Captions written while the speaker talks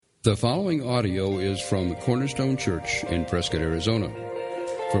The following audio is from Cornerstone Church in Prescott, Arizona.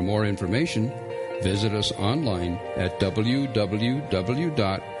 For more information, visit us online at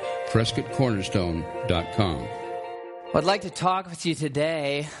www.prescottcornerstone.com. I'd like to talk with you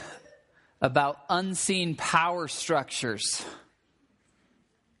today about unseen power structures.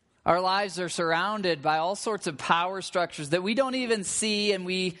 Our lives are surrounded by all sorts of power structures that we don't even see, and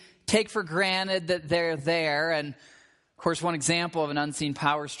we take for granted that they're there. And of course, one example of an unseen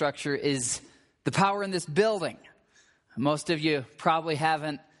power structure is the power in this building. Most of you probably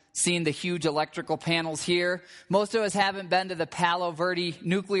haven't seen the huge electrical panels here. Most of us haven't been to the Palo Verde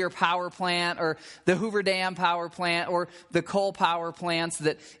nuclear power plant or the Hoover Dam power plant or the coal power plants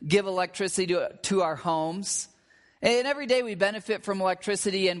that give electricity to our homes. And every day we benefit from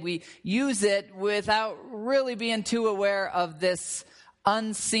electricity, and we use it without really being too aware of this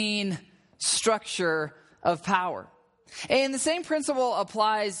unseen structure of power. And the same principle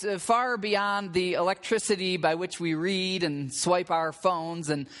applies far beyond the electricity by which we read and swipe our phones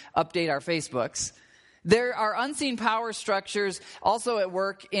and update our Facebooks. There are unseen power structures also at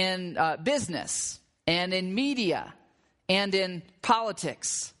work in business and in media and in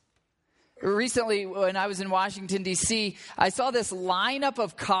politics. Recently, when I was in Washington, D.C., I saw this lineup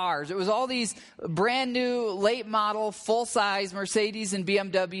of cars. It was all these brand new, late model, full-size Mercedes and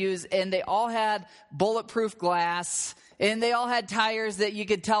BMWs, and they all had bulletproof glass, and they all had tires that you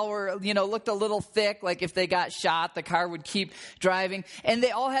could tell were, looked a little thick, like if they got shot, the car would keep driving. And they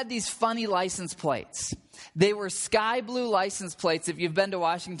all had these funny license plates. They were sky blue license plates. If you've been to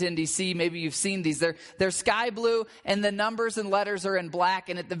Washington, D.C., maybe you've seen these. They're sky blue, and the numbers and letters are in black.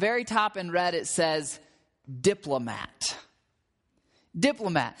 And at the very top in red, it says, Diplomat.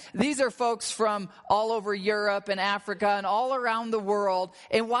 Diplomat. These are folks from all over Europe and Africa and all around the world.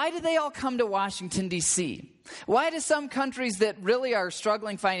 And why do they all come to Washington, D.C.? Why do some countries that really are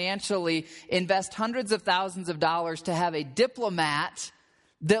struggling financially invest hundreds of thousands of dollars to have a diplomat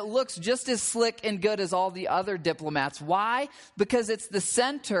that looks just as slick and good as all the other diplomats? Why? Because it's the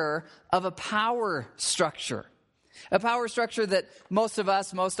center of a power structure. A power structure that most of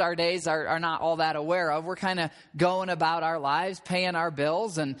us, most our days, are not all that aware of. We're kind of going about our lives, paying our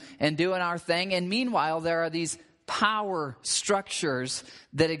bills and doing our thing. And meanwhile, there are these power structures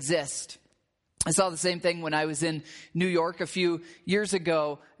that exist. I saw the same thing when I was in New York a few years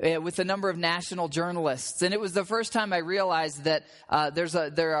ago with a number of national journalists. And it was the first time I realized that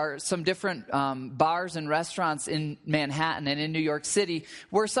there are some different bars and restaurants in Manhattan and in New York City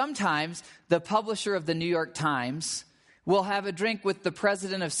where sometimes the publisher of the New York Times will have a drink with the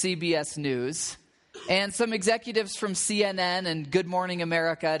president of CBS News, and some executives from CNN and Good Morning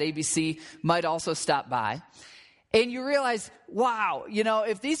America at ABC might also stop by. And you realize, wow,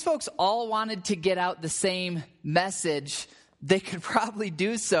 if these folks all wanted to get out the same message, they could probably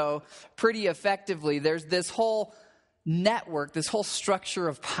do so pretty effectively. There's this whole network, this whole structure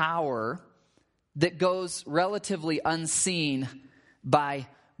of power that goes relatively unseen by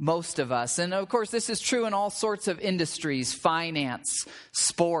most of us. And of course, this is true in all sorts of industries, finance,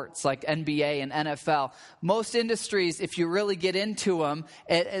 sports like NBA and NFL. Most industries, if you really get into them,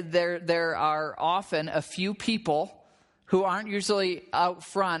 there are often a few people who aren't usually out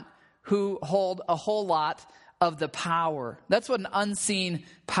front who hold a whole lot of the power. That's what an unseen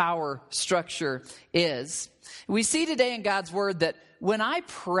power structure is. We see today in God's Word that when I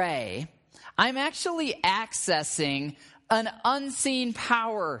pray, I'm actually accessing an unseen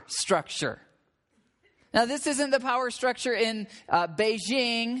power structure. Now, this isn't the power structure in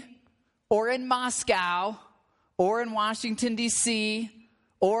Beijing or in Moscow or in Washington, D.C.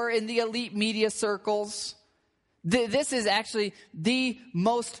 or in the elite media circles. This is actually the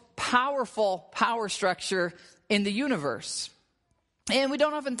most powerful power structure in the universe. And we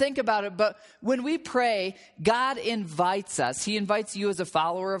don't often think about it, but when we pray, God invites us. He invites you as a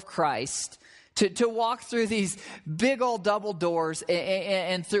follower of Christ to walk through these big old double doors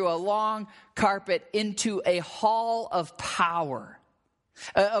and through a long carpet into a hall of power.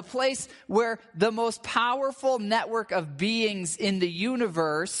 A place where the most powerful network of beings in the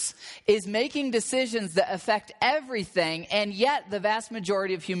universe is making decisions that affect everything, and yet the vast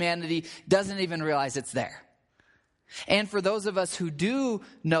majority of humanity doesn't even realize it's there. And for those of us who do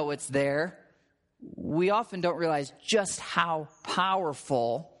know it's there, we often don't realize just how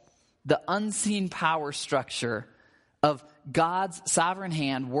powerful the unseen power structure of God's sovereign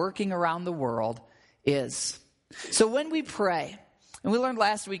hand working around the world is. So when we pray, and we learned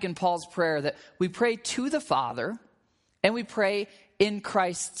last week in Paul's prayer that we pray to the Father and we pray in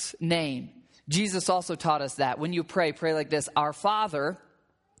Christ's name. Jesus also taught us that. When you pray like this: Our Father,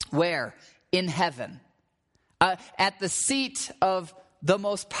 where? In heaven. At the seat of the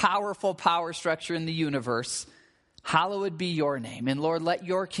most powerful power structure in the universe, hallowed be your name. And Lord, let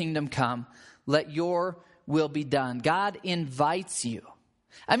your kingdom come. Let your will be done. God invites you.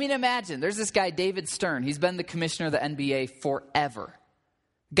 I mean, imagine, there's this guy, David Stern. He's been the commissioner of the NBA forever.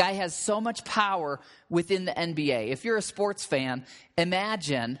 Guy has so much power within the NBA. If you're a sports fan,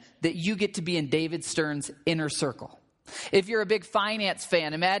 imagine that you get to be in David Stern's inner circle. If you're a big finance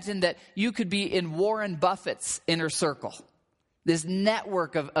fan, imagine that you could be in Warren Buffett's inner circle. This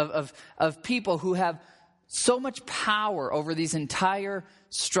network of people who have so much power over these entire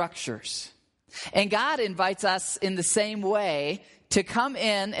structures. And God invites us in the same way to come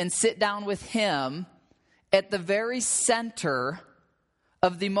in and sit down with him at the very center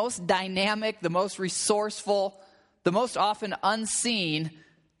of the most dynamic, the most resourceful, the most often unseen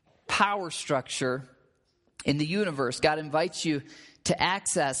power structure in the universe. God invites you to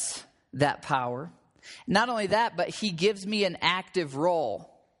access that power. Not only that, but he gives me an active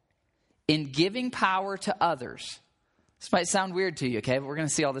role in giving power to others. This might sound weird to you, okay? But we're going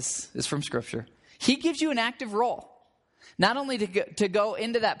to see all this is from Scripture. He gives you an active role. Not only to go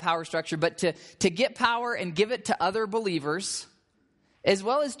into that power structure, but to get power and give it to other believers, as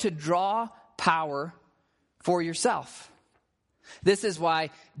well as to draw power for yourself. This is why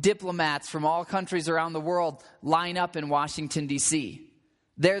diplomats from all countries around the world line up in Washington, D.C.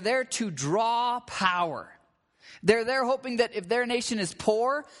 They're there to draw power. They're there hoping that if their nation is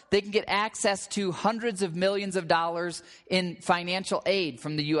poor, they can get access to hundreds of millions of dollars in financial aid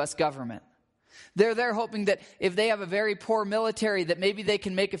from the U.S. government. They're there hoping that if they have a very poor military, that maybe they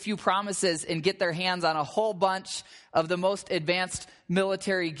can make a few promises and get their hands on a whole bunch of the most advanced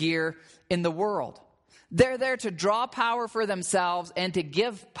military gear in the world. They're there to draw power for themselves and to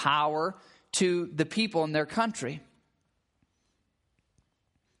give power to the people in their country.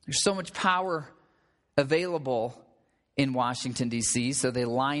 There's so much power available in Washington, D.C., so they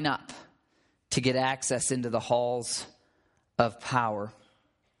line up to get access into the halls of power.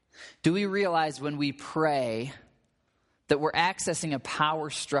 Do we realize when we pray that we're accessing a power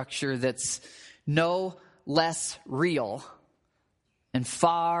structure that's no less real and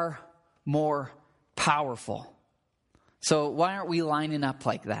far more powerful? So why aren't we lining up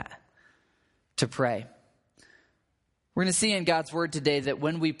like that to pray? We're going to see in God's word today that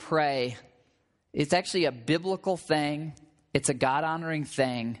when we pray, it's actually a biblical thing. It's a God-honoring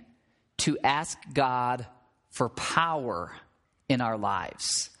thing to ask God for power in our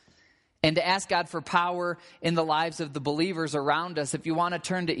lives. And to ask God for power in the lives of the believers around us. If you want to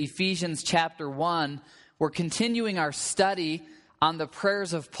turn to Ephesians chapter 1, we're continuing our study on the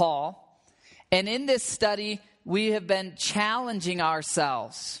prayers of Paul. And in this study, we have been challenging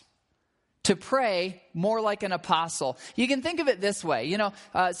ourselves to pray more like an apostle. You can think of it this way.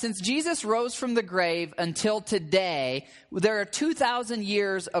 Since Jesus rose from the grave until today, there are 2,000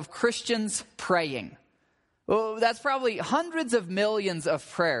 years of Christians praying. Well, that's probably hundreds of millions of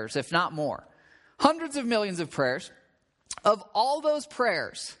prayers, if not more. Hundreds of millions of prayers. Of all those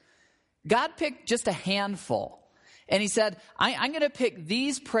prayers, God picked just a handful. And he said, I'm going to pick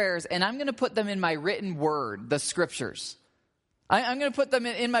these prayers and I'm going to put them in my written word, the scriptures. I'm going to put them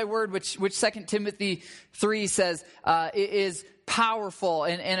in my word, which 2 Timothy 3 says is powerful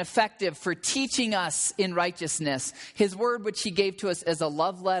and effective for teaching us in righteousness. His word, which he gave to us as a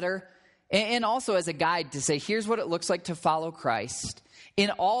love letter and also as a guide to say, here's what it looks like to follow Christ. In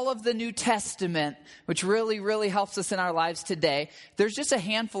all of the New Testament, which really, really helps us in our lives today, there's just a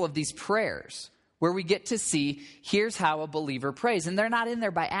handful of these prayers where we get to see, here's how a believer prays. And they're not in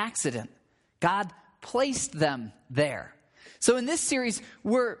there by accident. God placed them there. So in this series,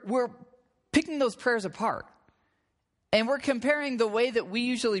 we're picking those prayers apart. And we're comparing the way that we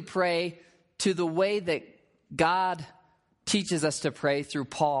usually pray to the way that God teaches us to pray through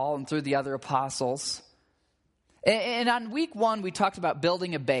Paul and through the other apostles. And on week 1, we talked about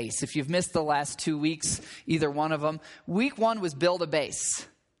building a base. If you've missed the last 2 weeks, either one of them, week 1 was build a base.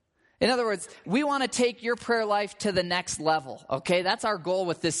 In other words, we want to take your prayer life to the next level, okay? That's our goal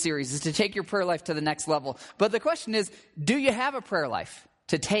with this series, is to take your prayer life to the next level. But the question is, do you have a prayer life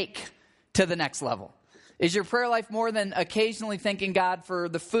to take to the next level? Is your prayer life more than occasionally thanking God for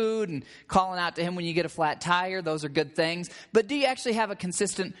the food and calling out to him when you get a flat tire? Those are good things. But do you actually have a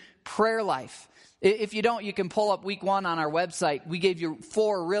consistent prayer life? If you don't, you can pull up week 1 on our website. We gave you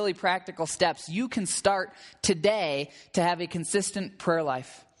 4 really practical steps you can start today to have a consistent prayer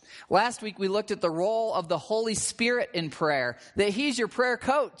life. Last week, we looked at the role of the Holy Spirit in prayer, that he's your prayer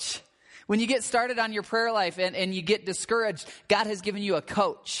coach. When you get started on your prayer life and you get discouraged, God has given you a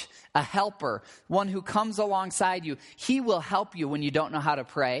coach, a helper, one who comes alongside you. He will help you when you don't know how to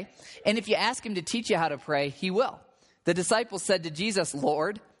pray. And if you ask him to teach you how to pray, he will. The disciples said to Jesus,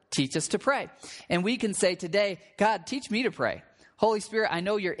 Lord, teach us to pray. And we can say today, God, teach me to pray. Holy Spirit, I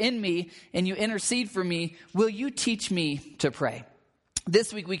know you're in me and you intercede for me. Will you teach me to pray?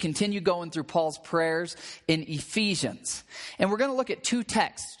 This week we continue going through Paul's prayers in Ephesians. And we're going to look at two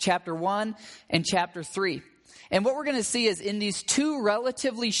texts, chapter 1 and chapter 3. And what we're going to see is in these two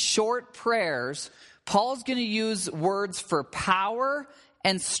relatively short prayers, Paul's going to use words for power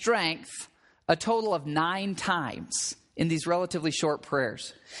and strength a total of 9 times in these relatively short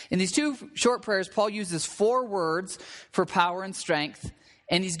prayers. In these two short prayers, Paul uses 4 words for power and strength,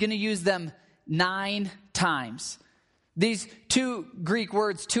 and he's going to use them 9 times. These 2 Greek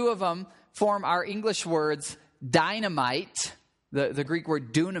words, 2 of them form our English words dynamite. The Greek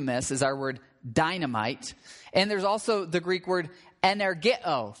word dunamis is our word dynamite. And there's also the Greek word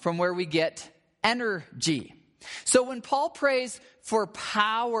energeo, from where we get energy. So when Paul prays for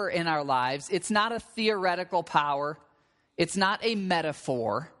power in our lives, it's not a theoretical power. It's not a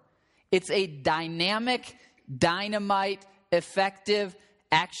metaphor. It's a dynamic, dynamite, effective,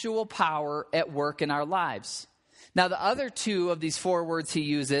 actual power at work in our lives. Now, the other 2 of these 4 words he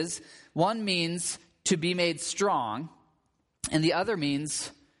uses, one means to be made strong, and the other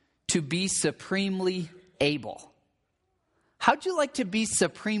means to be supremely able. How'd you like to be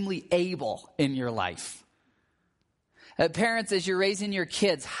supremely able in your life? Parents, as you're raising your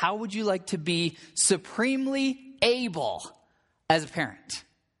kids, how would you like to be supremely able as a parent?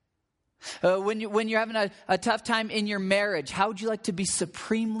 When you're having a tough time in your marriage, how would you like to be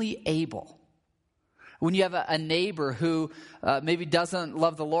supremely able? When you have a neighbor who maybe doesn't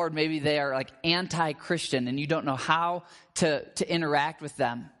love the Lord, maybe they are like anti-Christian and you don't know how to interact with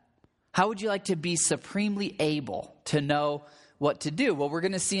them, how would you like to be supremely able to know what to do? Well, we're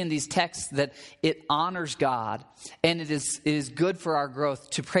going to see in these texts that it honors God, and it is good for our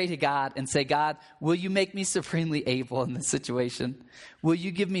growth to pray to God and say, God, will you make me supremely able in this situation? Will you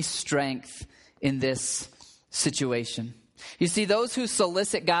give me strength in this situation? You see, those who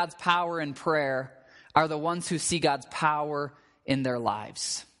solicit God's power in prayer are the ones who see God's power in their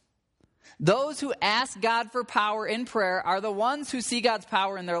lives. Those who ask God for power in prayer are the ones who see God's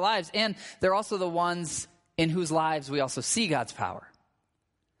power in their lives, and they're also the ones in whose lives we also see God's power.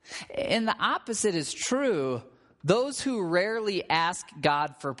 And the opposite is true. Those who rarely ask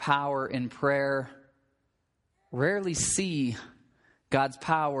God for power in prayer rarely see God's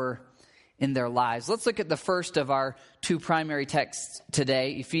power in their lives. Let's look at the first of our 2 primary texts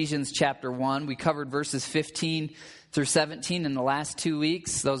today, Ephesians chapter 1. We covered verses 15 through 17 in the last 2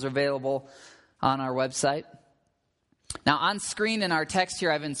 weeks. Those are available on our website. Now, on screen in our text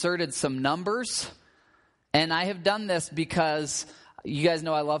here, I've inserted some numbers. And I have done this because you guys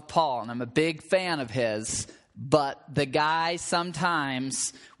know I love Paul, and I'm a big fan of his. But the guy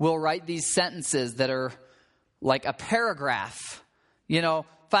sometimes will write these sentences that are like a paragraph, 5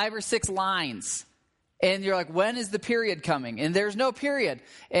 or 6 lines. And you're like, when is the period coming? And there's no period.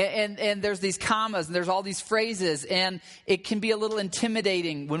 And there's these commas, and there's all these phrases. And it can be a little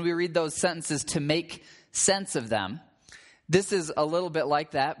intimidating when we read those sentences to make sense of them. This is a little bit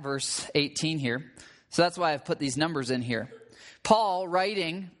like that, verse 18 here. So that's why I've put these numbers in here. Paul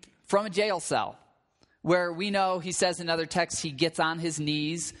writing from a jail cell, where we know, he says in other texts, he gets on his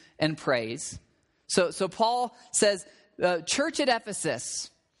knees and prays. So Paul says, church at Ephesus,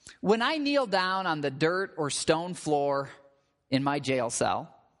 when I kneel down on the dirt or stone floor in my jail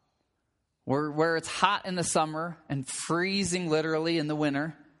cell, where it's hot in the summer and freezing literally in the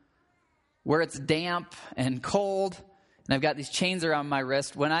winter, where it's damp and cold, and I've got these chains around my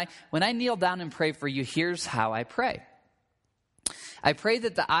wrist, when I kneel down and pray for you, here's how I pray. I pray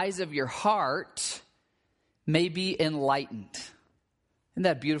that the eyes of your heart may be enlightened. Isn't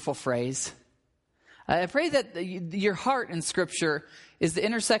that a beautiful phrase? I pray that your heart in Scripture is the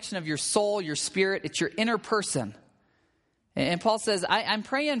intersection of your soul, your spirit. It's your inner person. And Paul says, I'm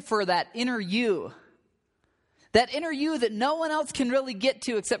praying for that inner you. That inner you that no one else can really get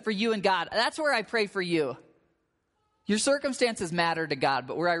to except for you and God. That's where I pray for you. Your circumstances matter to God,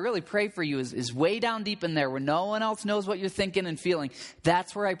 but where I really pray for you is way down deep in there where no one else knows what you're thinking and feeling.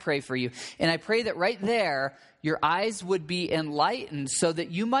 That's where I pray for you. And I pray that right there, your eyes would be enlightened so that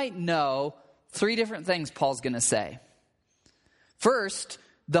you might know 3 different things Paul's going to say. First,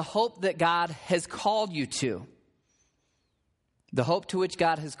 the hope that God has called you to. The hope to which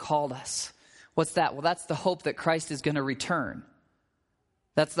God has called us. What's that? Well, that's the hope that Christ is going to return.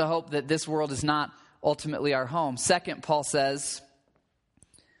 That's the hope that this world is not ultimately our home. Second, Paul says,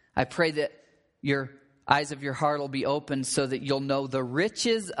 I pray that your eyes of your heart will be opened so that you'll know the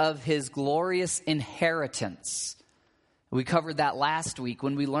riches of his glorious inheritance. We covered that last week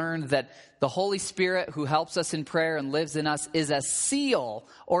when we learned that the Holy Spirit who helps us in prayer and lives in us is a seal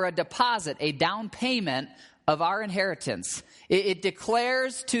or a deposit, a down payment of our inheritance. It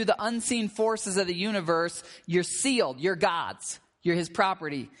declares to the unseen forces of the universe, you're sealed, you're God's, you're his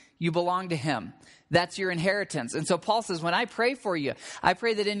property, you belong to him. That's your inheritance. And so Paul says, when I pray for you, I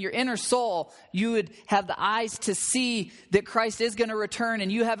pray that in your inner soul, you would have the eyes to see that Christ is going to return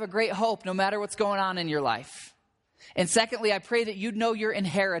and you have a great hope no matter what's going on in your life. And secondly, I pray that you'd know your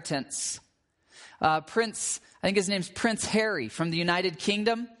inheritance. I think his name's Prince Harry from the United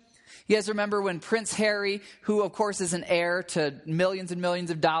Kingdom. You guys remember when Prince Harry, who of course is an heir to millions and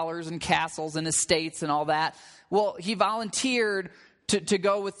millions of dollars and castles and estates and all that, well, he volunteered to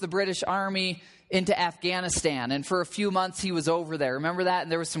go with the British Army into Afghanistan. And for a few months he was over there. Remember that?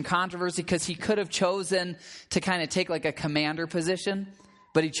 And there was some controversy because he could have chosen to kind of take like a commander position,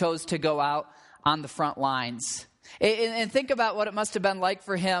 but he chose to go out on the front lines. And think about what it must have been like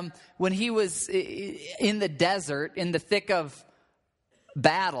for him when he was in the desert, in the thick of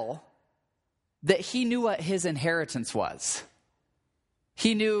battle, that he knew what his inheritance was.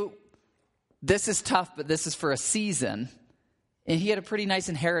 He knew this is tough, but this is for a season. And he had a pretty nice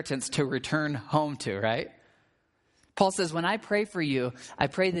inheritance to return home to, right? Paul says, when I pray for you, I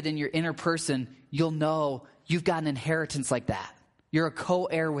pray that in your inner person, you'll know you've got an inheritance like that. You're a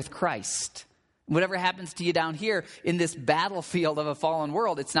co-heir with Christ. Whatever happens to you down here in this battlefield of a fallen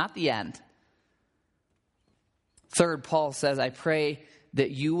world, it's not the end. Third, Paul says, I pray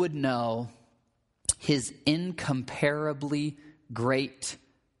that you would know his incomparably great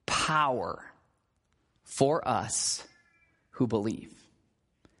power for us who believe.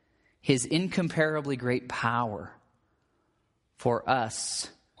 His incomparably great power for us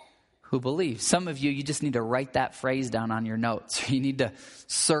who believe. Some of you just need to write that phrase down on your notes. You need to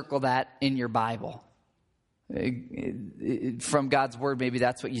circle that in your Bible. From God's word, maybe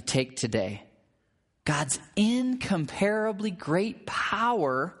that's what you take today. God's incomparably great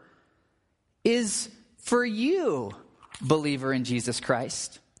power is for you, believer in Jesus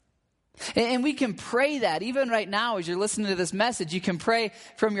Christ. And we can pray that even right now as you're listening to this message. You can pray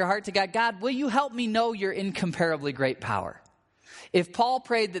from your heart to God, God, will you help me know your incomparably great power? If Paul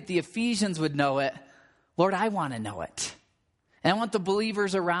prayed that the Ephesians would know it, Lord, I want to know it. And I want the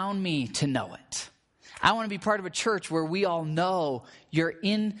believers around me to know it. I want to be part of a church where we all know your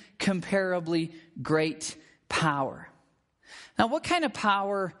incomparably great power. Now, what kind of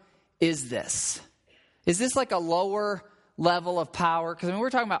power is this? Is this like a lower level of power? Because we're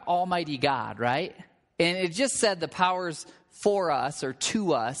talking about Almighty God, right? And it just said the power's for us or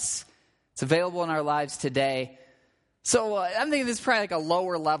to us. It's available in our lives today. So I'm thinking this is probably like a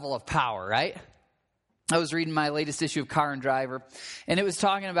lower level of power, right? I was reading my latest issue of Car and Driver, and it was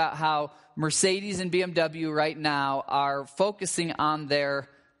talking about how Mercedes and BMW right now are focusing on their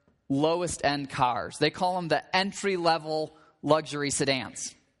lowest end cars. They call them the entry-level luxury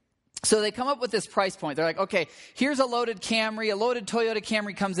sedans. So they come up with this price point. They're like, okay, here's a loaded Camry. A loaded Toyota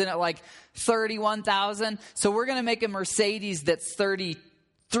Camry comes in at like $31,000. So we're going to make a Mercedes that's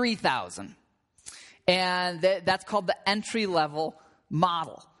 $33,000. And that's called the entry-level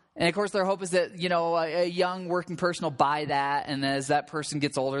model. And, of course, their hope is that, a young working person will buy that. And as that person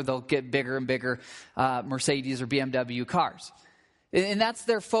gets older, they'll get bigger and bigger Mercedes or BMW cars. And that's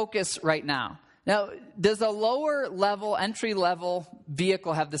their focus right now. Now, does a lower-level, entry-level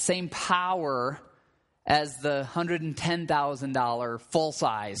vehicle have the same power as the $110,000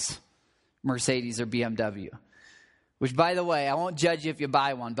 full-size Mercedes or BMW? Which, by the way, I won't judge you if you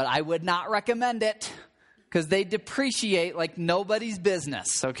buy one, but I would not recommend it because they depreciate like nobody's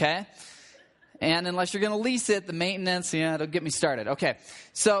business, okay? And unless you're going to lease it, the maintenance, it'll get me started. Okay,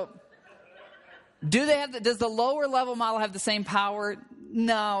 so does the lower level model have the same power?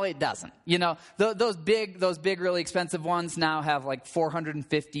 No, it doesn't. Those big, really expensive ones now have like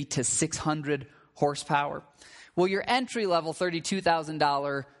 450 to 600 horsepower. Well, your entry level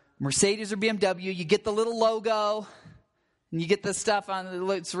 $32,000 Mercedes or BMW, you get the little logo, and you get the stuff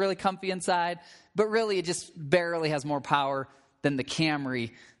on, it's really comfy inside, but really it just barely has more power than the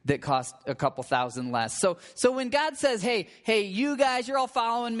Camry that cost a couple thousand less. So when God says, hey, you guys, you're all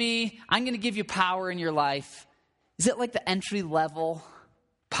following me, I'm going to give you power in your life, is it like the entry level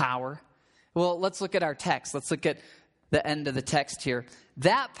power? Well, let's look at our text. Let's look at the end of the text here.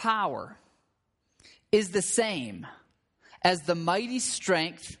 That power is the same as the mighty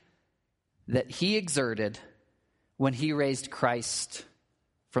strength that he exerted when he raised Christ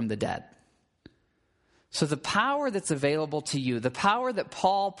from the dead. So the power that's available to you, the power that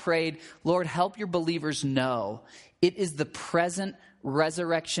Paul prayed, Lord, help your believers know, it is the present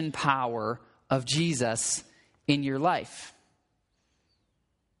resurrection power of Jesus in your life.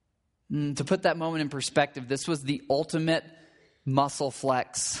 To put that moment in perspective, this was the ultimate muscle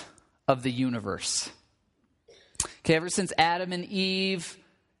flex of the universe. Okay, ever since Adam and Eve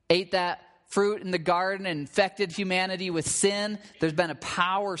ate that fruit in the garden and infected humanity with sin, there's been a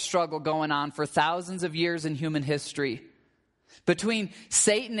power struggle going on for thousands of years in human history between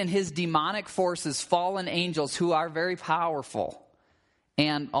Satan and his demonic forces, fallen angels who are very powerful,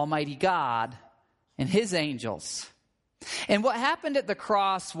 and Almighty God and his angels. And what happened at the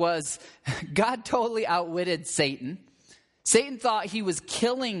cross was God totally outwitted Satan. Satan thought he was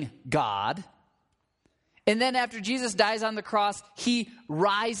killing God. And then after Jesus dies on the cross, he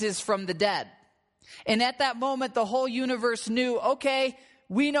rises from the dead. And at that moment, the whole universe knew, okay,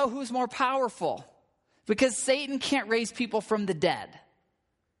 we know who's more powerful. Because Satan can't raise people from the dead.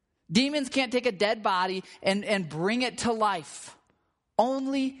 Demons can't take a dead body and bring it to life.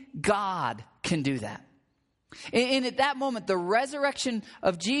 Only God can do that. And at that moment, the resurrection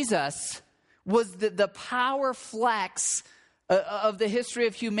of Jesus was the power flex of the history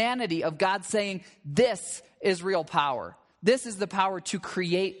of humanity, of God saying, this is real power. This is the power to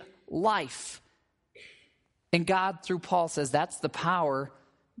create life. And God, through Paul, says that's the power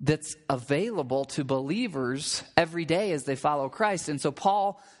that's available to believers every day as they follow Christ. And so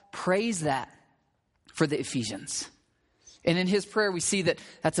Paul prays that for the Ephesians. And in his prayer, we see that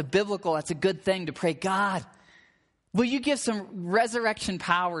that's a good thing to pray. God, will you give some resurrection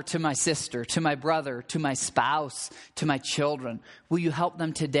power to my sister, to my brother, to my spouse, to my children? Will you help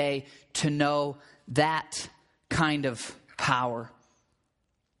them today to know that kind of power?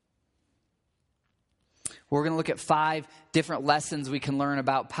 We're going to look at 5 different lessons we can learn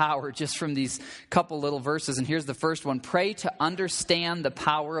about power just from these couple little verses. And here's the first one. Pray to understand the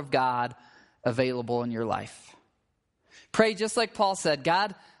power of God available in your life. Pray just like Paul said,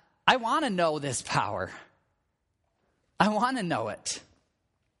 God, I want to know this power. I want to know it.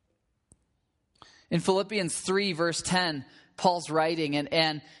 In Philippians 3, verse 10, Paul's writing,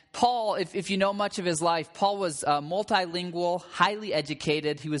 and Paul, if you know much of his life, Paul was multilingual, highly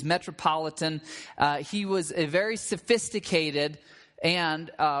educated. He was metropolitan. He was a very sophisticated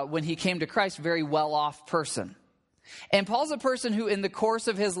and, when he came to Christ, very well-off person. And Paul's a person who, in the course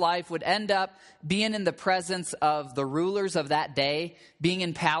of his life, would end up being in the presence of the rulers of that day, being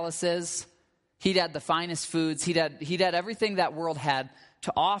in palaces. He'd had the finest foods. He'd had everything that world had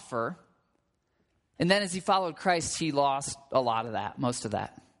to offer. And then as he followed Christ, he lost a lot of that, most of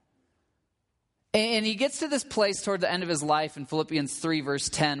that. And he gets to this place toward the end of his life in Philippians 3, verse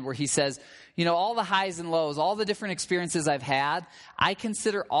 10, where he says, you know, all the highs and lows, all the different experiences I've had, I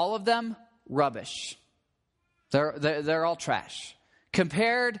consider all of them rubbish. They're all trash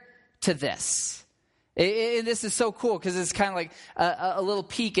compared to this. And this is so cool because it's kind of like a little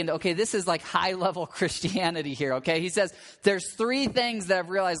peek into, okay, this is like high-level Christianity here, okay? He says, there's 3 things that I've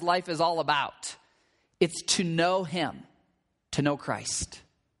realized life is all about. It's to know him, to know Christ,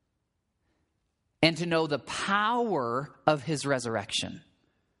 and to know the power of his resurrection,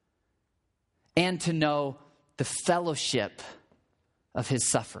 and to know the fellowship of his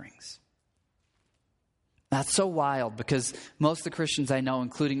sufferings. That's so wild because most of the Christians I know,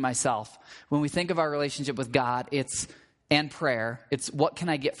 including myself, when we think of our relationship with God, and prayer, it's what can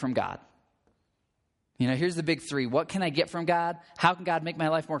I get from God? You know, here's the big 3. What can I get from God? How can God make my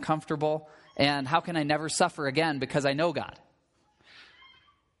life more comfortable? And how can I never suffer again because I know God?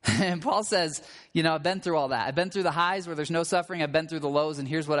 And Paul says, you know, I've been through all that. I've been through the highs where there's no suffering. I've been through the lows, and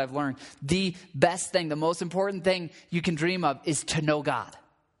here's what I've learned. The best thing, the most important thing you can dream of is to know God.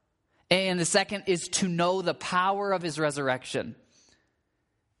 And the second is to know the power of his resurrection.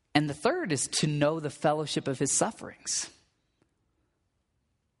 And the third is to know the fellowship of his sufferings.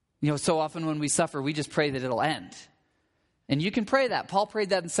 You know, so often when we suffer, we just pray that it'll end. And you can pray that. Paul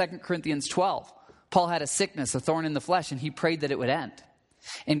prayed that in 2 Corinthians 12. Paul had a sickness, a thorn in the flesh, and he prayed that it would end.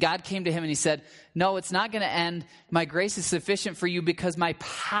 And God came to him and he said, no, it's not going to end. My grace is sufficient for you because my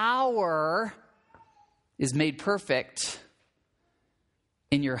power is made perfect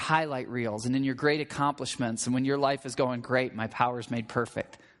in your highlight reels and in your great accomplishments. And when your life is going great, my power is made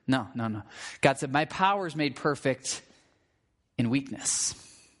perfect. No. God said, my power is made perfect in weakness.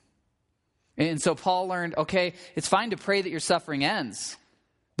 And so Paul learned, okay, it's fine to pray that your suffering ends.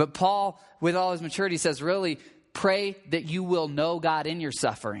 But Paul, with all his maturity, says, really, pray that you will know God in your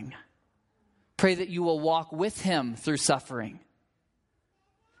suffering. Pray that you will walk with him through suffering.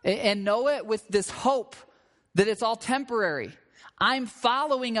 And know it with this hope that it's all temporary. I'm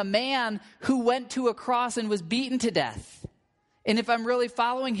following a man who went to a cross and was beaten to death. And if I'm really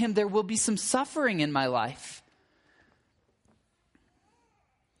following him, there will be some suffering in my life.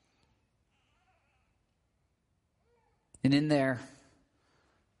 And in there,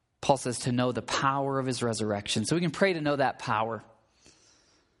 Paul says to know the power of his resurrection. So we can pray to know that power.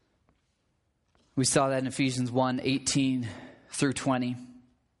 We saw that in Ephesians 1:18 through 20.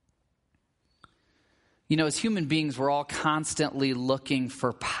 You know, as human beings, we're all constantly looking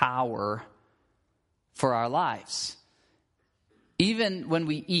for power for our lives. Even when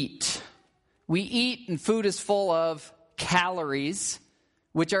we eat and food is full of calories,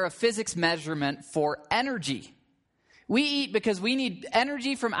 which are a physics measurement for energy. We eat because we need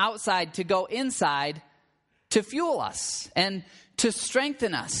energy from outside to go inside to fuel us and to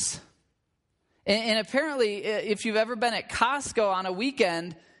strengthen us. And apparently, if you've ever been at Costco on a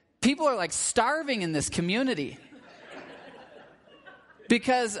weekend, people are like starving in this community.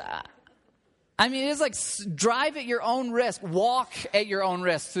 Because, I mean, it is like drive at your own risk, walk at your own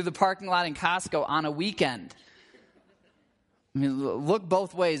risk through the parking lot in Costco on a weekend. I mean, look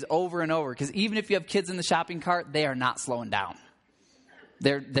both ways over and over, because even if you have kids in the shopping cart, they are not slowing down.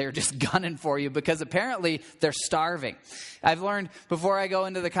 They're just gunning for you because apparently they're starving. I've learned before I go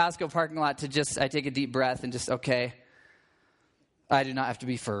into the Costco parking lot to I take a deep breath and okay, I do not have to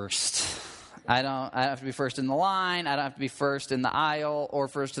be first. I don't have to be first in the line. I don't have to be first in the aisle or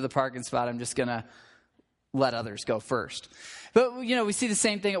first to the parking spot. I'm just going to let others go first. But, you know, we see the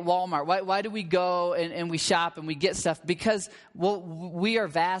same thing at Walmart. Why do we go and we shop and we get stuff? Because, well, we are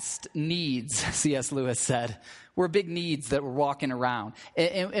vast needs, C.S. Lewis said. We're big needs that we're walking around.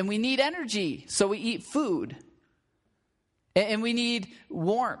 And we need energy, so we eat food. And we need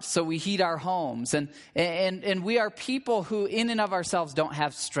warmth, so we heat our homes. And we are people who in and of ourselves don't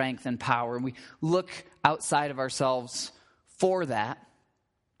have strength and power. And we look outside of ourselves for that.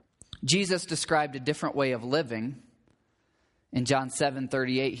 Jesus described a different way of living. In John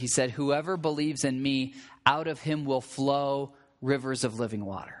 7:38, he said, "Whoever believes in me, out of him will flow rivers of living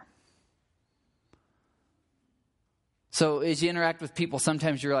water." So as you interact with people,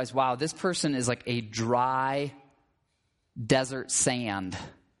 sometimes you realize, wow, this person is like a dry desert sand.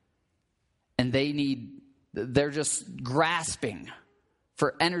 And they're just grasping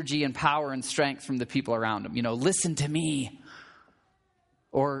for energy and power and strength from the people around them. You know, listen to me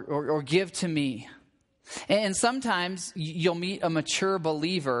or give to me. And sometimes you'll meet a mature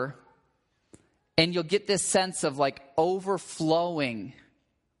believer and you'll get this sense of like overflowing.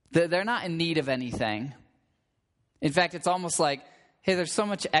 They're not in need of anything. In fact, it's almost like, hey, there's so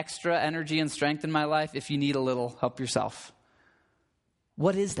much extra energy and strength in my life. If you need a little, help yourself.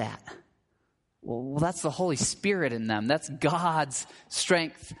 What is that? Well, that's the Holy Spirit in them. That's God's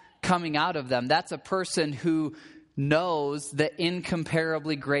strength coming out of them. That's a person who knows the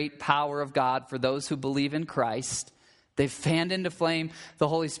incomparably great power of God for those who believe in Christ. They've fanned into flame the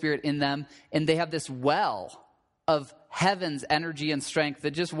Holy Spirit in them, and they have this well of heaven's energy and strength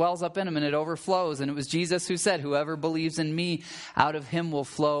that just wells up in them and it overflows. And it was Jesus who said, "Whoever believes in me, out of him will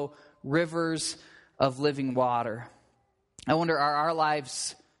flow rivers of living water." I wonder, are our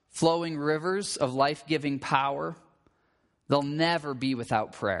lives flowing rivers of life-giving power? They'll never be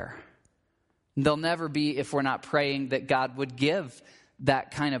without prayer. They'll never be if we're not praying that God would give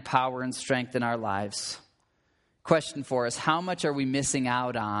that kind of power and strength in our lives. Question for us: how much are we missing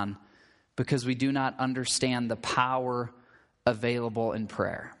out on because we do not understand the power available in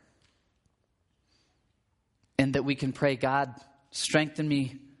prayer? And that we can pray, God, strengthen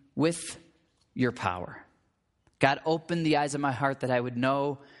me with your power. God, open the eyes of my heart that I would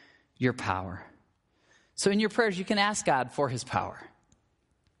know your power. So in your prayers, you can ask God for his power.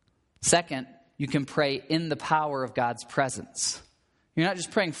 Second, you can pray in the power of God's presence. You're not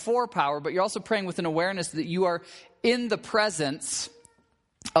just praying for power, but you're also praying with an awareness that you are in the presence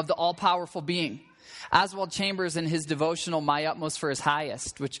of the all-powerful being. Oswald Chambers in his devotional, My Utmost for His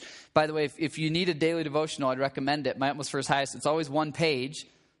Highest, which, by the way, if you need a daily devotional, I'd recommend it. My Utmost for His Highest. It's always one page.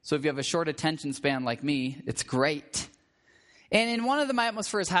 So if you have a short attention span like me, it's great. And in one of the My Utmost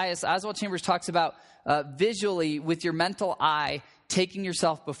for His Highest, Oswald Chambers talks about visually, with your mental eye, taking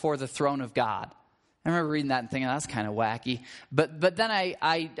yourself before the throne of God. I remember reading that and thinking, that's kind of wacky. But then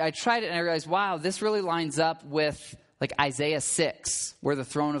I tried it and I realized, wow, this really lines up with like Isaiah 6, where the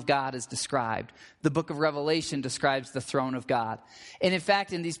throne of God is described. The book of Revelation describes the throne of God. And in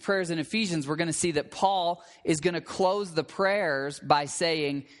fact, in these prayers in Ephesians, we're going to see that Paul is going to close the prayers by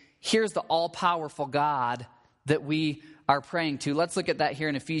saying, here's the all-powerful God that we are praying to. Let's look at that here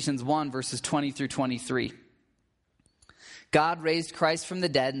in Ephesians 1, verses 20 through 23. God raised Christ from the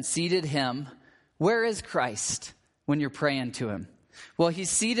dead and seated him. Where is Christ when you're praying to him? Well,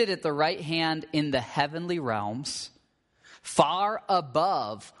 he's seated at the right hand in the heavenly realms, far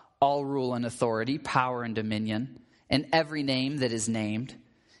above all rule and authority, power and dominion, and every name that is named,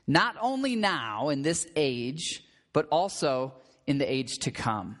 not only now in this age, but also in the age to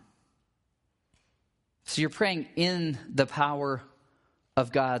come. So you're praying in the power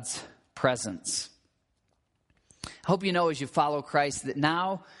of God's presence. I hope you know as you follow Christ that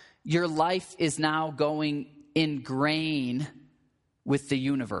now your life is now going in grain with the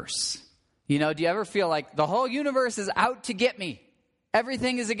universe. You know, do you ever feel like the whole universe is out to get me?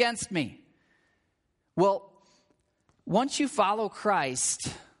 Everything is against me. Well, once you follow Christ,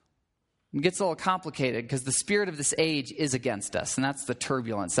 it gets a little complicated because the spirit of this age is against us, and that's the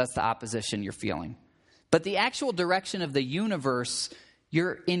turbulence, that's the opposition you're feeling. But the actual direction of the universe,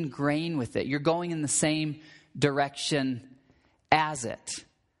 you're in grain with it. You're going in the same direction as it.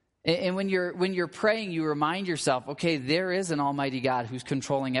 And when you're praying, you remind yourself, okay, there is an almighty God who's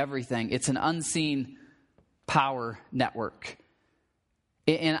controlling everything. It's an unseen power network.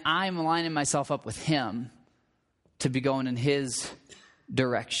 And I'm aligning myself up with him to be going in his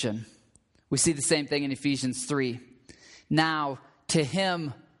direction. We see the same thing in Ephesians 3. Now, to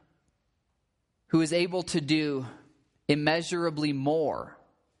him who is able to do immeasurably more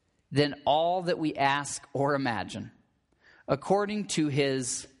than all that we ask or imagine, according to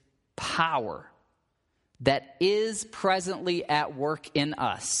his power that is presently at work in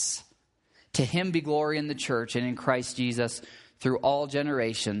us. To him be glory in the church and in Christ Jesus through all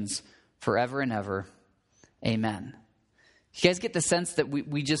generations, forever and ever. Amen. You guys get the sense that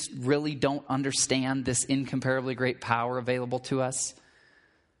we just really don't understand this incomparably great power available to us?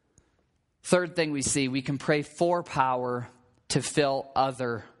 Third thing we see, we can pray for power to fill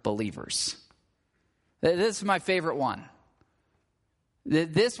other believers. This is my favorite one.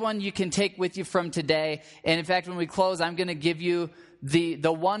 This one you can take with you from today. And in fact, when we close, I'm going to give you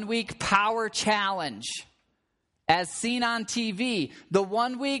the 1 week power challenge. As seen on TV, the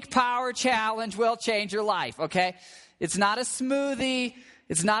 1 week power challenge will change your life, okay? It's not a smoothie.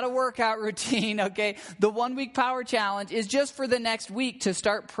 It's not a workout routine, okay? The 1 week power challenge is just for the next week to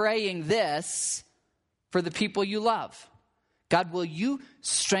start praying this for the people you love. God, will you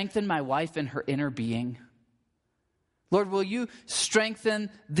strengthen my wife in her inner being? Lord, will you strengthen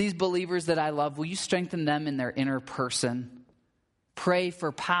these believers that I love? Will you strengthen them in their inner person? Pray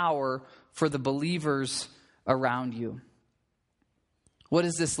for power for the believers around you. What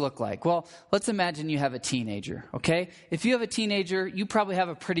does this look like? Well, let's imagine you have a teenager, okay? If you have a teenager, you probably have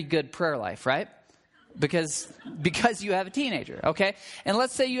a pretty good prayer life, right? Because you have a teenager, okay? And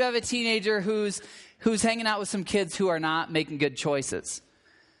let's say you have a teenager who's hanging out with some kids who are not making good choices.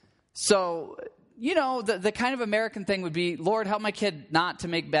 So, you know, the kind of American thing would be, Lord, help my kid not to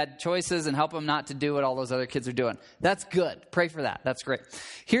make bad choices and help him not to do what all those other kids are doing. That's good. Pray for that. That's great.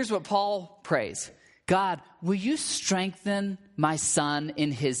 Here's what Paul prays. God, will you strengthen my son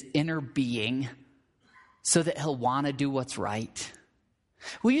in his inner being so that he'll want to do what's right?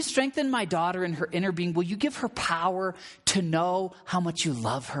 Will you strengthen my daughter in her inner being? Will you give her power to know how much you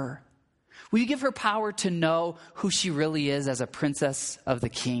love her? Will you give her power to know who she really is as a princess of the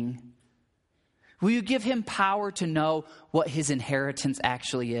king? Will you give him power to know what his inheritance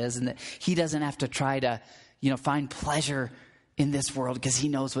actually is and that he doesn't have to try to, find pleasure in this world because he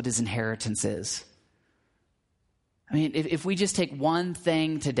knows what his inheritance is? I mean, if we just take one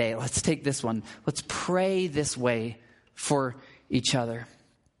thing today, let's take this one. Let's pray this way for each other.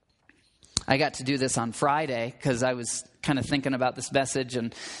 I got to do this on Friday because I was kind of thinking about this message,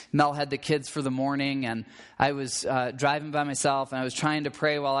 and Mel had the kids for the morning, and I was driving by myself, and I was trying to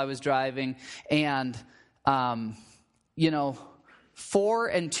pray while I was driving. And, 4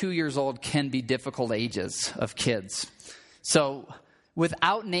 and 2 years old can be difficult ages of kids. So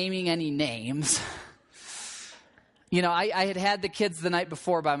without naming any names, I had the kids the night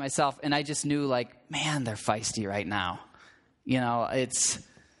before by myself, and I just knew, man, they're feisty right now.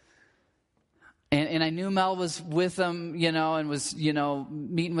 And I knew Mel was with them, and was,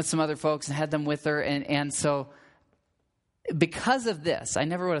 meeting with some other folks and had them with her. And so because of this, I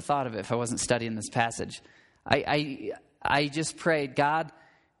never would have thought of it if I wasn't studying this passage. I just prayed, God,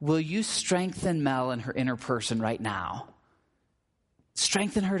 will you strengthen Mel in her inner person right now?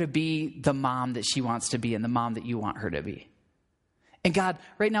 Strengthen her to be the mom that she wants to be and the mom that you want her to be. And God,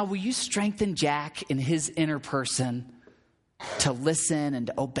 right now, will you strengthen Jack in his inner person to listen and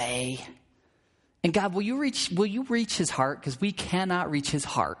to obey? And God, will you reach his heart? Because we cannot reach his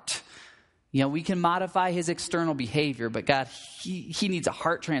heart. We can modify his external behavior, but God, he needs a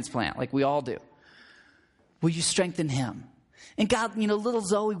heart transplant like we all do. Will you strengthen him? And God, little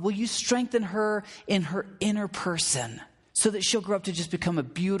Zoe, will you strengthen her in her inner person so that she'll grow up to just become a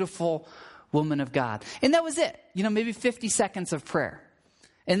beautiful woman of God? And that was it. Maybe 50 seconds of prayer.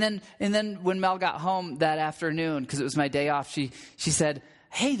 And then when Mel got home that afternoon, because it was my day off, she said,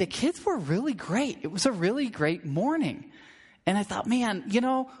 hey, the kids were really great. It was a really great morning. And I thought, man,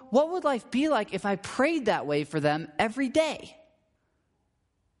 what would life be like if I prayed that way for them every day?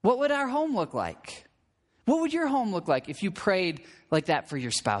 What would our home look like? What would your home look like if you prayed like that for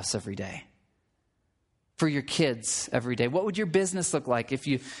your spouse every day? For your kids every day? What would your business look like if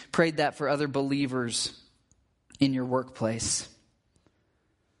you prayed that for other believers in your workplace?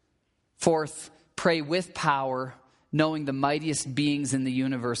 Fourth, pray with power, knowing the mightiest beings in the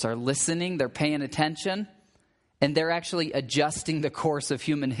universe are listening, they're paying attention, and they're actually adjusting the course of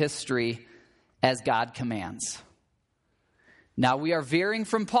human history as God commands. Now, we are veering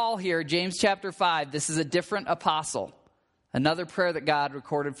from Paul here, James chapter 5. This is a different apostle. Another prayer that God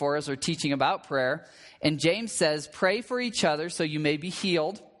recorded for us, or teaching about prayer. And James says, pray for each other so you may be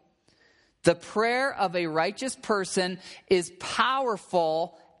healed. The prayer of a righteous person is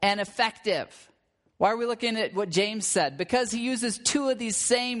powerful and effective. Why are we looking at what James said? Because he uses two of these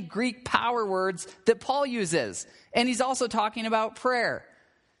same Greek power words that Paul uses. And he's also talking about prayer.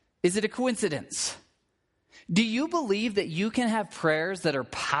 Is it a coincidence? Do you believe that you can have prayers that are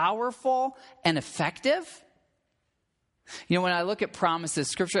powerful and effective? When I look at promises,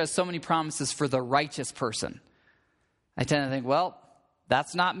 Scripture has so many promises for the righteous person. I tend to think, well,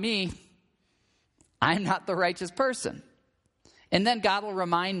 that's not me. I'm not the righteous person. And then God will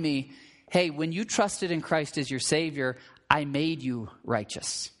remind me, hey, when you trusted in Christ as your Savior, I made you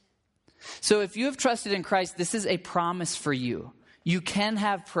righteous. So if you have trusted in Christ, this is a promise for you. You can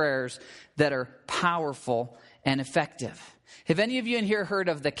have prayers that are powerful and effective. Have any of you in here heard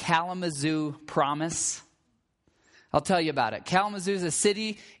of the Kalamazoo Promise? I'll tell you about it. Kalamazoo is a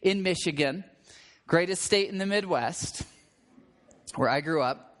city in Michigan, greatest state in the Midwest, where I grew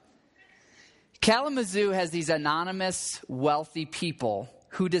up. Kalamazoo has these anonymous, wealthy people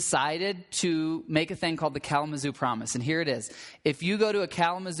who decided to make a thing called the Kalamazoo Promise. And here it is. If you go to a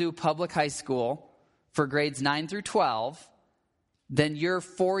Kalamazoo public high school for grades 9 through 12, then your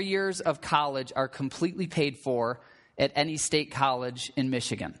 4 years of college are completely paid for at any state college in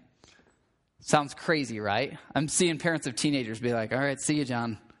Michigan. Sounds crazy, right? I'm seeing parents of teenagers be like, all right, see you,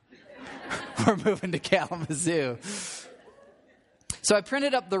 John. We're moving to Kalamazoo. So I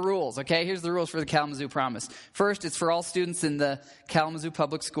printed up the rules, okay? Here's the rules for the Kalamazoo Promise. First, it's for all students in the Kalamazoo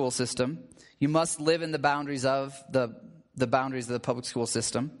public school system. You must live in the boundaries of the boundaries of the public school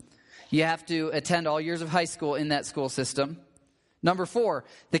system. You have to attend all years of high school in that school system. Number 4,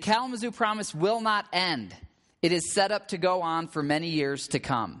 the Kalamazoo Promise will not end. It is set up to go on for many years to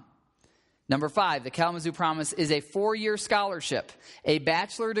come. Number 5, the Kalamazoo Promise is a 4-year scholarship, a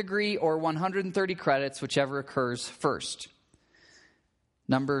bachelor degree or 130 credits, whichever occurs first.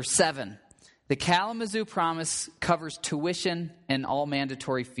 Number 7, the Kalamazoo Promise covers tuition and all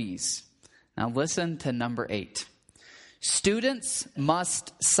mandatory fees. Now listen to number 8. Students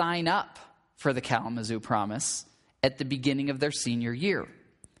must sign up for the Kalamazoo Promise at the beginning of their senior year.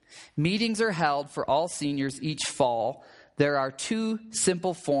 Meetings are held for all seniors each fall. There are 2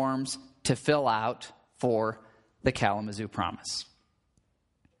 simple forms to fill out for the Kalamazoo Promise.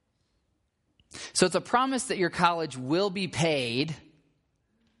 So it's a promise that your college will be paid,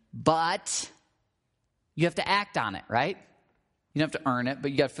 but you have to act on it, right? You don't have to earn it, but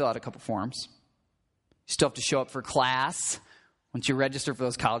you got to fill out a couple forms. You still have to show up for class. Once you register for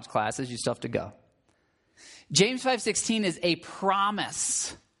those college classes, you still have to go. James 5:16 is a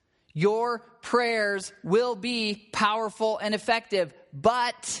promise. Your prayers will be powerful and effective,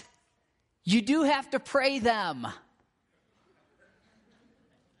 but you do have to pray them.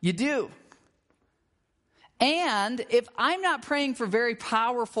 You do. And if I'm not praying for very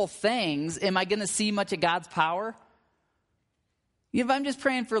powerful things, am I going to see much of God's power? If I'm just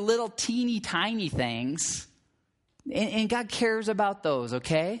praying for little teeny tiny things, and God cares about those,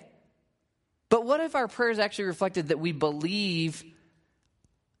 okay? But what if our prayers actually reflected that we believe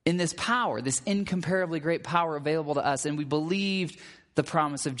in this power, this incomparably great power available to us, and we believed the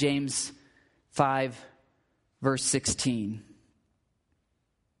promise of James 5, verse 16.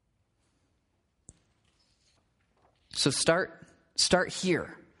 So start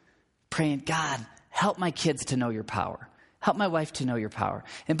here, praying, God, help my kids to know your power. Help my wife to know your power.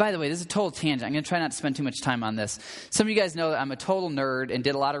 And by the way, this is a total tangent. I'm going to try not to spend too much time on this. Some of you guys know that I'm a total nerd and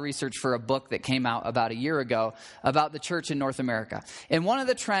did a lot of research for a book that came out about a year ago about the church in North America. And one of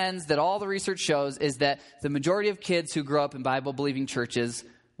the trends that all the research shows is that the majority of kids who grow up in Bible-believing churches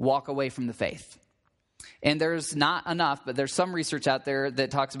walk away from the faith. And there's not enough, but there's some research out there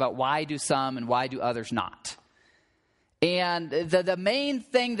that talks about why do some and why do others not. And the main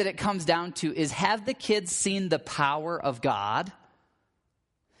thing that it comes down to is, have the kids seen the power of God?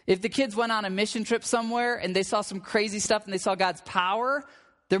 If the kids went on a mission trip somewhere and they saw some crazy stuff and they saw God's power,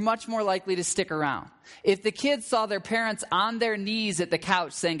 they're much more likely to stick around. If the kids saw their parents on their knees at the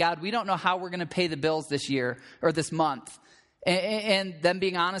couch saying, God, we don't know how we're going to pay the bills this year or this month, and them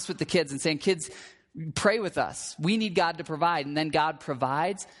being honest with the kids and saying, kids, pray with us. We need God to provide, and then God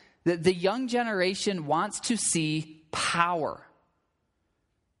provides. The young generation wants to see power,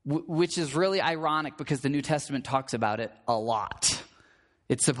 which is really ironic because the New Testament talks about it a lot.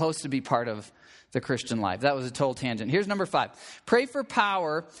 It's supposed to be part of the Christian life. That was a total tangent. Here's number 5. Pray for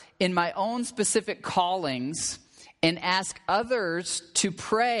power in my own specific callings and ask others to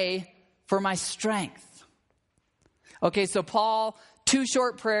pray for my strength. Okay, so Paul, 2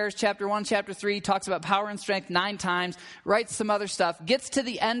 short prayers, chapter 1, chapter 3, talks about power and strength 9 times, writes some other stuff, gets to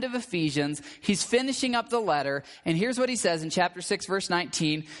the end of Ephesians, he's finishing up the letter, and here's what he says in chapter 6, verse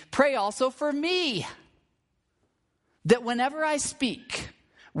 19, pray also for me, that whenever I speak,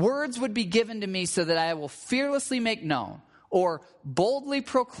 words would be given to me so that I will fearlessly make known or boldly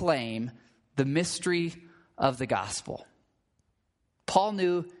proclaim the mystery of the gospel. Paul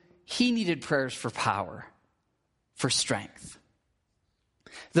knew he needed prayers for power, for strength.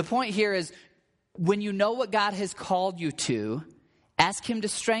 The point here is when you know what God has called you to, ask him to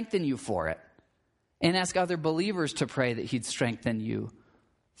strengthen you for it and ask other believers to pray that he'd strengthen you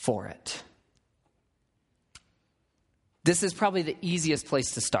for it. This is probably the easiest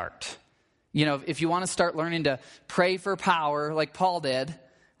place to start. You know, if you want to start learning to pray for power like Paul did,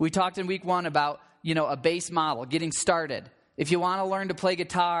 we talked in week 1 about, a base model, getting started. If you want to learn to play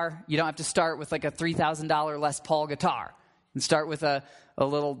guitar, you don't have to start with like a $3,000 Les Paul guitar. You can start with a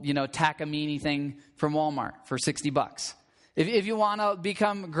little, Takamine thing from Walmart for $60. If you want to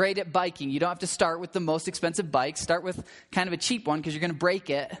become great at biking, you don't have to start with the most expensive bike. Start with kind of a cheap one because you're going to break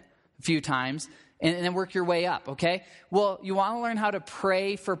it a few times. And then work your way up, okay? Well, you want to learn how to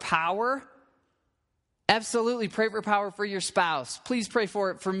pray for power? Absolutely, pray for power for your spouse. Please pray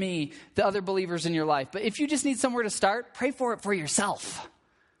for it for me, the other believers in your life. But if you just need somewhere to start, pray for it for yourself.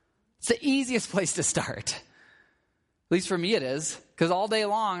 It's the easiest place to start. At least for me it is, because all day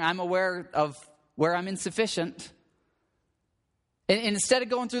long I'm aware of where I'm insufficient. And instead of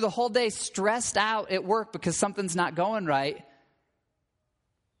going through the whole day stressed out at work because something's not going right,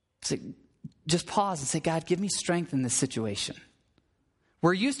 just pause and say, God, give me strength in this situation.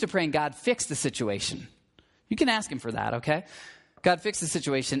 We're used to praying, God, fix the situation. You can ask him for that, okay? God, fix the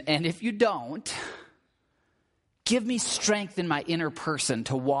situation. And if you don't, give me strength in my inner person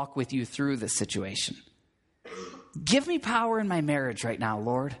to walk with you through this situation. Give me power in my marriage right now,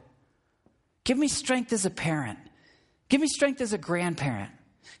 Lord. Give me strength as a parent. Give me strength as a grandparent.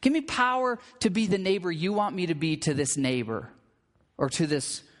 Give me power to be the neighbor you want me to be to this neighbor or to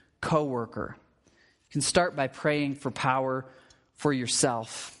this coworker. You can start by praying for power for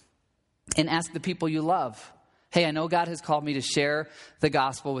yourself and ask the people you love. Hey, I know God has called me to share the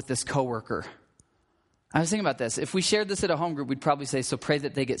gospel with this coworker. I was thinking about this. If we shared this at a home group, we'd probably say, so pray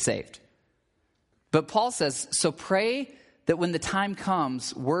that they get saved. But Paul says, so pray that when the time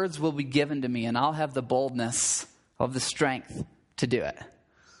comes, words will be given to me and I'll have the boldness, of the strength to do it.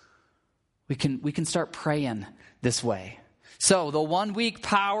 We can start praying this way. So the 1 week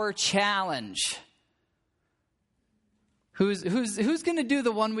power challenge. Who's going to do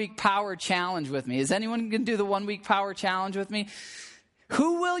the 1 week power challenge with me? Is anyone going to do the 1 week power challenge with me?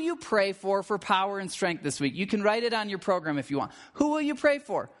 Who will you pray for power and strength this week? You can write it on your program if you want. Who will you pray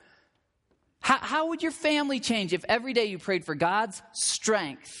for? How would your family change if every day you prayed for God's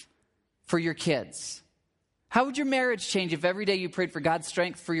strength for your kids? How would your marriage change if every day you prayed for God's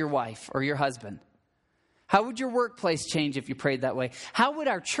strength for your wife or your husband? How would your workplace change if you prayed that way? How would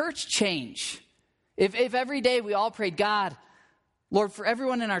our church change if every day we all prayed, God, Lord, for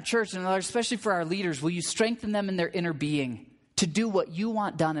everyone in our church, and especially for our leaders, will you strengthen them in their inner being to do what you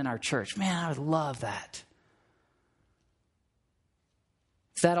want done in our church? Man, I would love that.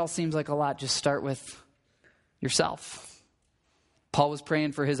 If that all seems like a lot, just start with yourself. Paul was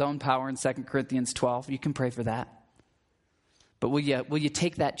praying for his own power in 2 Corinthians 12. You can pray for that. But will you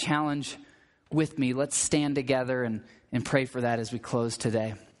take that challenge with me? Let's stand together and pray for that as we close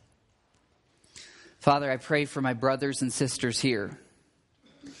today. Father, I pray for my brothers and sisters here.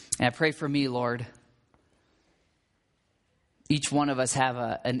 And I pray for me, Lord. Each one of us have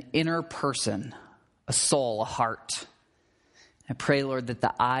an inner person, a soul, a heart. I pray, Lord, that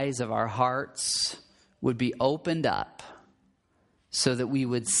the eyes of our hearts would be opened up so that we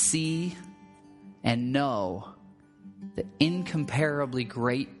would see and know the incomparably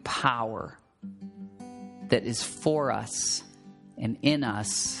great power that is for us and in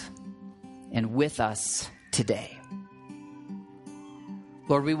us and with us today.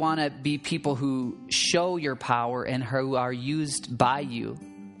 Lord, we want to be people who show your power and who are used by you.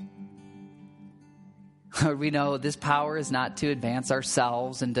 We know this power is not to advance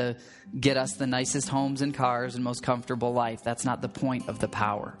ourselves and to get us the nicest homes and cars and most comfortable life. That's not the point of the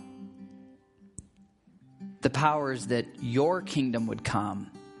power. The power is that your kingdom would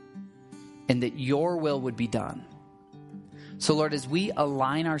come and that your will would be done. So, Lord, as we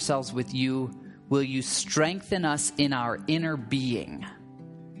align ourselves with you, will you strengthen us in our inner being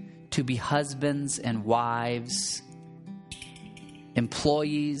to be husbands and wives,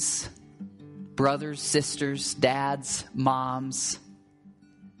 employees, brothers, sisters, dads, moms,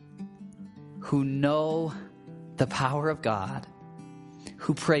 who know the power of God,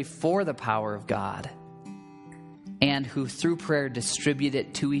 who pray for the power of God, and who through prayer distribute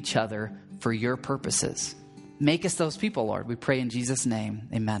it to each other for your purposes. Make us those people, Lord. We pray in Jesus' name.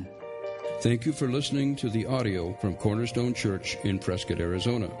 Amen. Thank you for listening to the audio from Cornerstone Church in Prescott,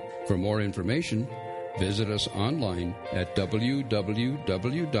 Arizona. For more information, visit us online at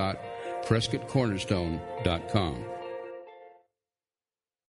www.prescottcornerstone.com.